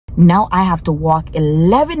Now I have to walk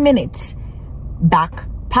 11 minutes back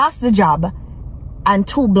past the job and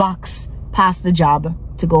 2 blocks past the job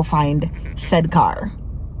to go find said car.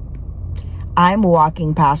 I'm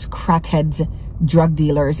walking past crackheads, drug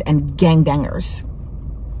dealers, and gangbangers.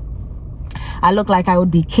 I look like I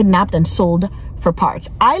would be kidnapped and sold for parts.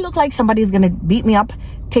 I look like somebody's gonna beat me up,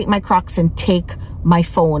 take my Crocs, and take my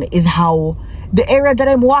phone. Is how the area that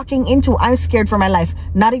I'm walking into. I'm scared for my life.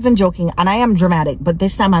 Not even joking. And I am dramatic, but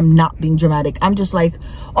this time I'm not being dramatic. I'm just like,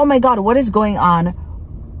 oh my God, what is going on?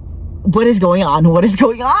 What is going on? What is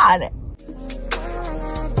going on?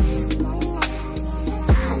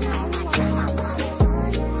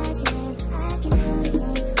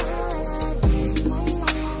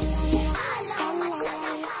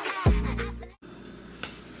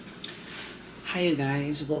 Hi you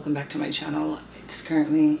guys, welcome back to my channel. It's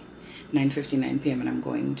currently 9:59 p.m. and I'm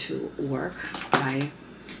going to work. I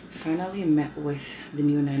finally met with the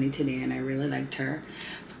new nanny today and I really liked her.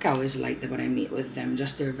 I always like that when I meet with them,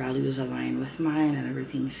 just their values align with mine and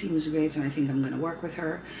everything seems great, and I think I'm going to work with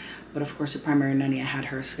her. But of course the primary nanny, I had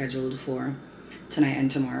her scheduled for tonight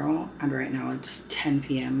and tomorrow, and right now it's 10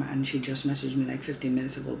 p.m. and she just messaged me like 15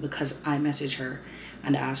 minutes ago because I messaged her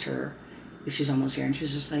and asked her if she's almost here, and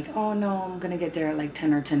she's just like, oh no, I'm gonna get there at like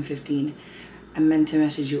 10 or 10:15. I meant to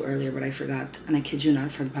message you earlier but I forgot, and I kid you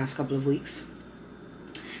not, for the past couple of weeks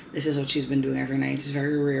this is what she's been doing every night. It's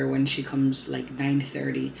very rare when she comes like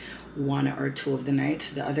 9:30 1 or 2 of the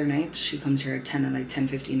night. The other nights she comes here at 10 and like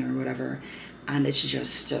 10:15 or whatever, and it's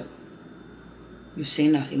just you say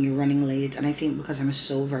nothing, you're running late. And I think because I'm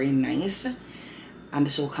so very nice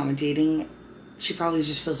and so accommodating, she probably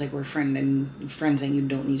just feels like we're friends and you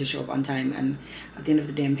don't need to show up on time. And at the end of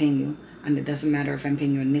the day, I'm paying you, and it doesn't matter if I'm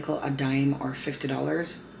paying you a nickel, a dime, or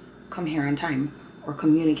 $50. Come here on time, or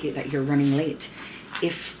communicate that you're running late.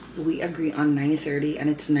 If we agree on 9:30 and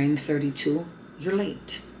it's 9:32, you're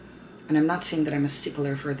late. And I'm not saying that I'm a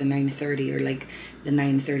stickler for the 9:30 or like the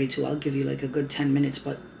 9:32. I'll give you like a good 10 minutes,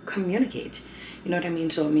 but communicate. You know what I mean?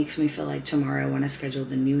 So it makes me feel like tomorrow I want to schedule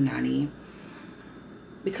the new nanny,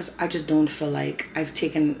 because I just don't feel like I've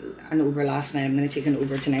taken an Uber last night. I'm going to take an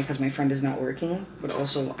Uber tonight because my friend is not working. But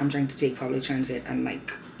also I'm trying to take public transit and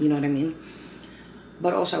like, you know what I mean?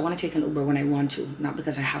 But also I want to take an Uber when I want to, not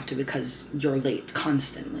because I have to, because you're late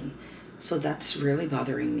constantly. So that's really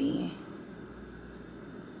bothering me.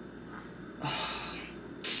 Oh.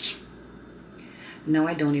 Now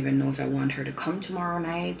I don't even know if I want her to come tomorrow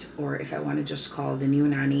night or if I want to just call the new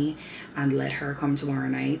nanny and let her come tomorrow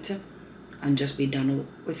night and just be done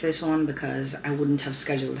with this one, because I wouldn't have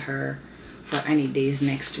scheduled her for any days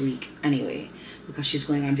next week anyway, because she's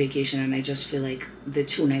going on vacation, and I just feel like the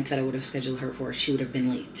 2 nights that I would have scheduled her for, she would have been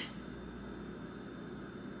late.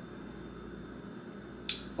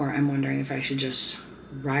 Or I'm wondering if I should just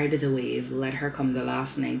ride the wave, let her come the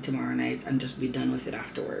last night tomorrow night and just be done with it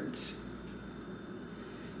afterwards.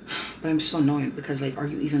 But I'm so annoyed because like, are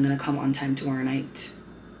you even gonna come on time tomorrow night?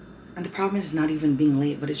 And the problem is not even being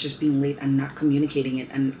late, but it's just being late and not communicating it,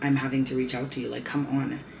 and I'm having to reach out to you. Like, come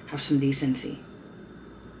on, have some decency.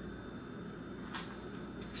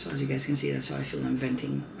 So as you guys can see, that's how I feel. I'm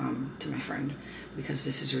venting to my friend because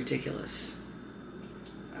this is ridiculous.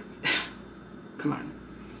 Come on.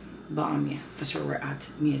 But yeah, that's where we're at.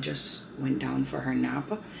 Mia just went down for her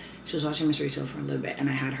nap. She was watching Miss Rachel for a little bit, and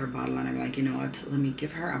I had her bottle, and I'm like, you know what, let me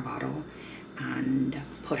give her a bottle and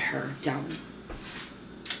put her down.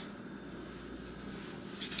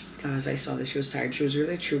 Because I saw that she was tired. She was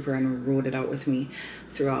really a trooper and rode it out with me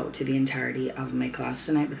throughout to the entirety of my class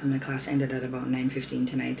tonight, because my class ended at about 9:15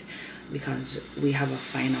 tonight, because we have a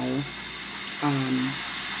final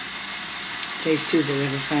today's Tuesday, we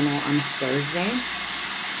have a final on Thursday,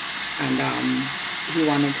 and he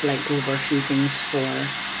wanted to like go over a few things for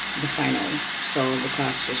the final, so the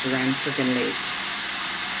class just ran freaking late.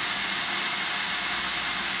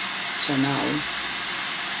 So now,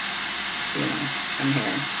 you know, I'm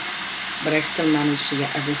here. But I still managed to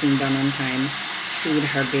get everything done on time, feed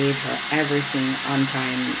her, bathe her, everything on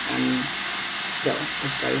time, and still,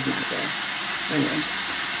 this guy is not there. Anyway,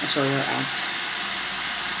 that's where we're at.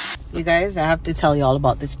 You guys, I have to tell you all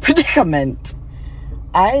about this predicament.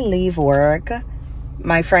 I leave work.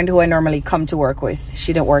 My friend who I normally come to work with,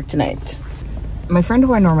 she didn't work tonight. My friend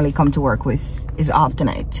who I normally come to work with is off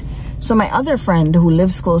tonight. So my other friend who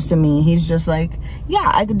lives close to me, he's just like, yeah,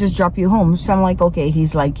 I could just drop you home. So I'm like, okay.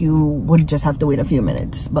 He's like, you would just have to wait a few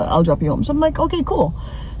minutes, but I'll drop you home. So I'm like, okay, cool.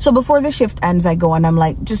 So before the shift ends, I go and I'm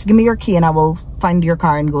like, just give me your key and I will find your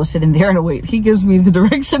car and go sit in there and wait. He gives me the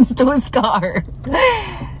directions to his car.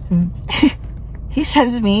 He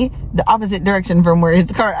sends me the opposite direction from where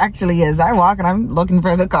his car actually is. I walk and I'm looking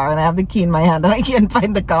for the car and I have the key in my hand and I can't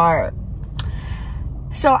find the car.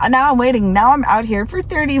 So now I'm waiting. Now I'm out here for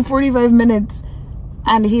 30, 45 minutes.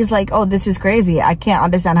 And he's like, oh, this is crazy. I can't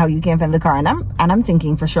understand how you can't find the car. And I'm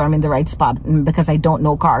thinking for sure I'm in the right spot because I don't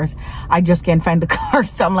know cars. I just can't find the car.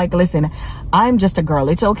 So I'm like, listen, I'm just a girl.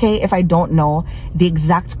 It's okay if I don't know the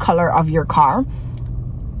exact color of your car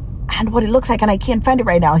and what it looks like, and I can't find it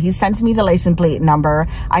right now. He sends me the license plate number.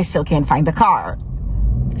 I still can't find the car.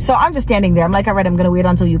 So I'm just standing there. I'm like, all right, I'm going to wait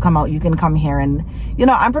until you come out. You can come here. And, you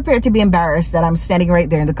know, I'm prepared to be embarrassed that I'm standing right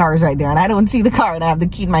there and the car is right there and I don't see the car and I have the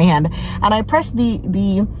key in my hand. And I press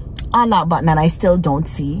the unlock button and I still don't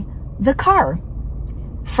see the car.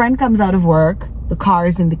 Friend comes out of work. The car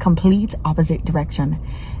is in the complete opposite direction.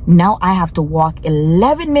 Now I have to walk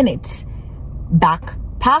 11 minutes back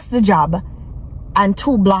past the job and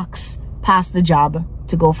 2 blocks past the job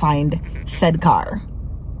to go find said car.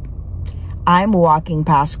 I'm walking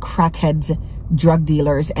past crackheads, drug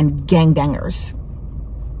dealers, and gangbangers.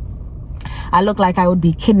 I look like I would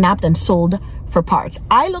be kidnapped and sold for parts.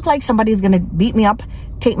 I look like somebody's gonna beat me up,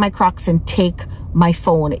 take my Crocs, and take my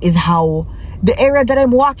phone is how the area that I'm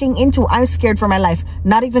walking into. I'm scared for my life.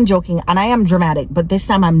 Not even joking. And I am dramatic, but this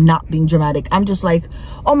time I'm not being dramatic. I'm just like,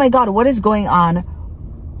 oh my God, what is going on?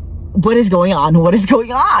 What is going on? What is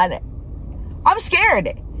going on? I'm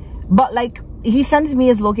scared. But like, he sends me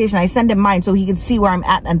his location. I send him mine so he can see where I'm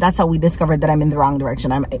at. And that's how we discovered that I'm in the wrong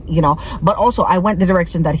direction. You know, but also I went the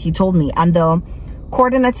direction that he told me, and the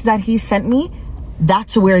coordinates that he sent me,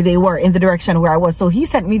 that's where they were, in the direction where I was. So he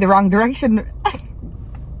sent me the wrong direction.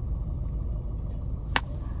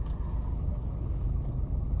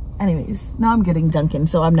 Anyways, now I'm getting Dunkin',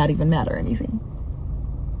 so I'm not even mad or anything.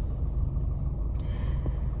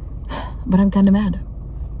 But I'm kind of mad.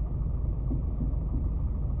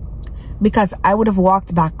 Because I would have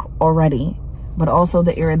walked back already. But also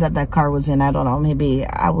the area that car was in, I don't know, maybe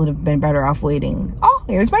I would have been better off waiting. Oh,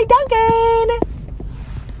 here's my Dunkin'!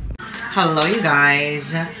 Hello, you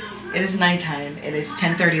guys. It is nighttime. It is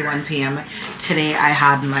 10:31 p.m. Today I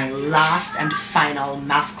had my last and final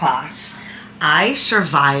math class. I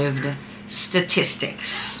survived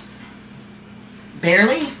statistics.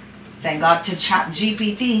 Barely. Thank God to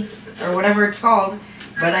ChatGPT or whatever it's called.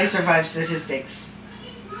 But I survived statistics.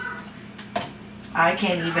 I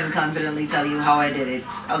can't even confidently tell you how I did it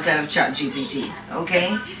outside of ChatGPT,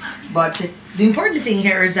 okay? But the important thing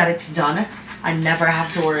here is that it's done. I never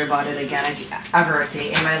have to worry about it again ever a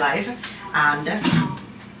day in my life. And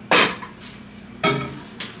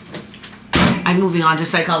I'm moving on to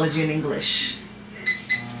psychology and English.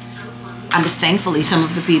 And thankfully, some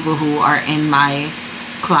of the people who are in my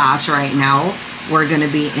class right now were going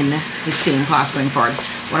to be in the same class going forward.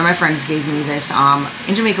 One of my friends gave me this.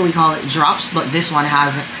 In Jamaica, we call it drops, but this one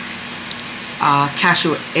has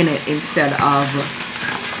cashew in it instead of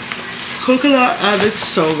coconut, and it's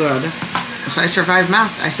so good. So I survived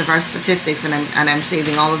math. I survived statistics, and I'm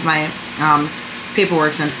saving all of my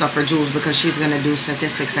paperwork and stuff for Jules because she's going to do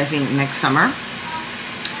statistics, I think, next summer.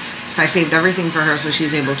 So I saved everything for her so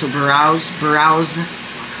she's able to browse,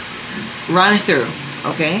 run through.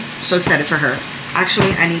 Okay? So excited for her.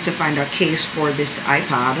 Actually, I need to find a case for this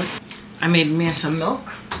iPad. I made me some milk.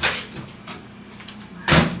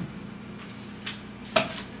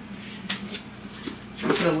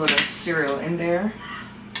 Put a little cereal in there.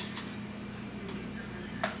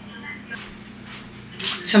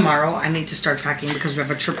 Tomorrow, I need to start packing because we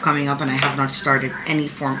have a trip coming up and I have not started any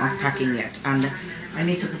form of packing yet. And I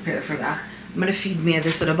need to prepare for that. I'm going to feed Mia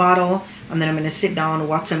this little bottle. And then I'm going to sit down,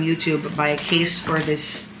 watch some YouTube, buy a case for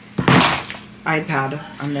this iPad,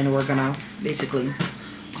 and then we're gonna basically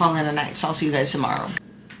call in a night. So I'll see you guys tomorrow.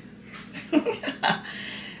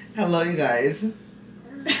 Hello, you guys.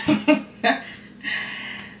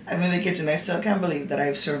 I'm in the kitchen. I still can't believe that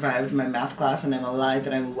I've survived my math class and I'm alive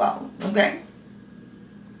and I'm well. Okay?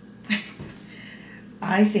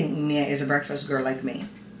 I think Mia is a breakfast girl like me.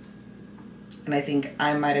 And I think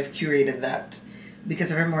I might have curated that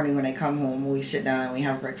because every morning when I come home, we sit down and we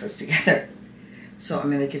have breakfast together. So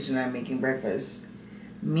I'm in the kitchen and I'm making breakfast.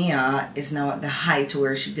 Mia is now at the height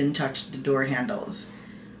where she didn't touch the door handles.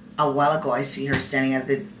 A while ago, I see her standing at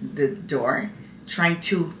the door, trying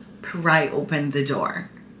to pry open the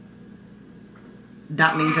door.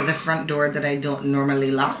 That means at the front door that I don't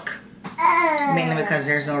normally lock. Mainly because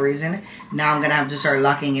there's no reason. Now I'm going to have to start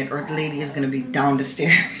locking it or the lady is going to be down the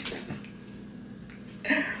stairs.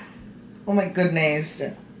 Oh my goodness.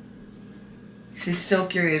 She's so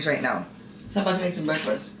curious right now. So I'm about to make some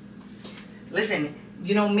breakfast. Listen,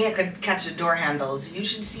 you know Mia could catch the door handles. You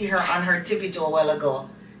should see her on her tippy toe a while ago.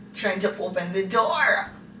 trying to open the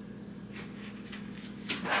door.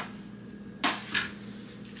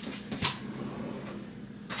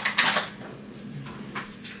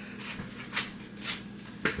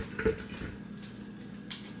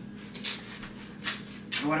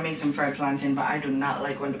 I want to make some fried plantain, but I do not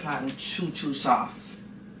like when the plantain is too soft.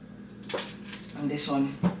 And this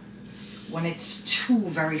one, when it's too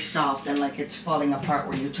very soft and like it's falling apart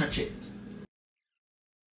when you touch it.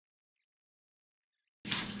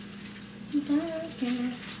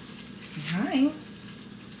 Hi.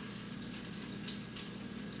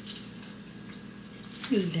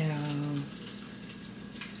 Hello.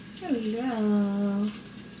 Hello.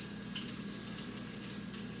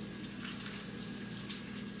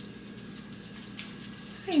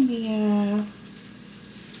 Hi, Mia.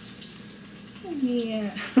 Hi,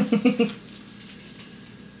 Mia.